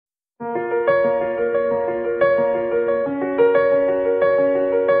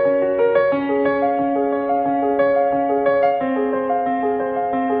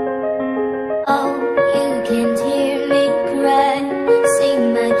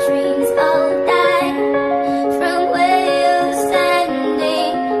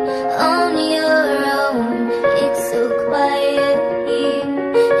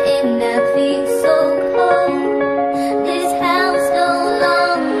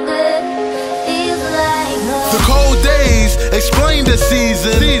explain the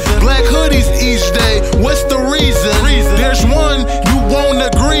season. Black hoodies each day, what's the reason? There's one you won't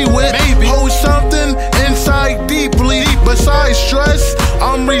agree with. Hold something inside deeply. Besides stress,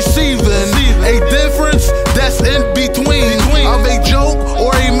 I'm receiving a difference that's in between of a joke or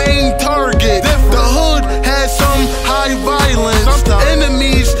a main target. The hood has some high violence.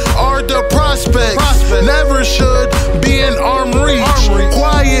 Enemies are the prospects. Never should be an arm reach.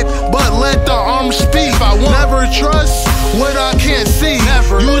 Quiet, but let the arm speak. Never trust what I can't see.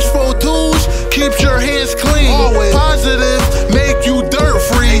 Useful tools keeps your hands clean. Positive make you dirt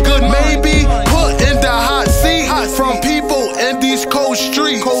free. Maybe put in the hot seat from people in these cold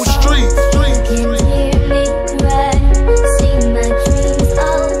streets.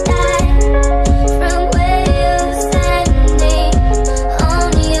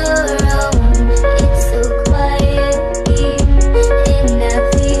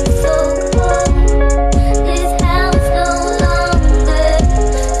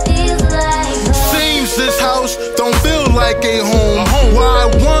 Don't feel like a home. Why I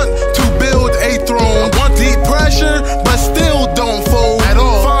want to build a throne. Deep pressure, but still don't fold.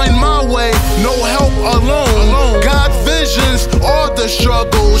 Find my way, no help alone. God's visions, all the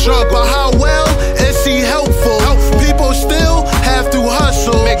struggles. But how well is He helpful? People still have to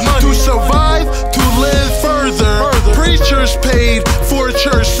hustle to survive, to live further. Preachers paid for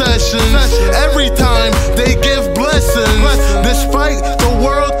church sessions. Every time they give blessings. Despite the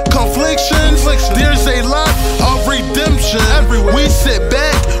world conflictions, there's a lot of redemption. We sit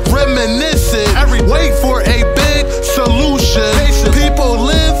back, reminisce.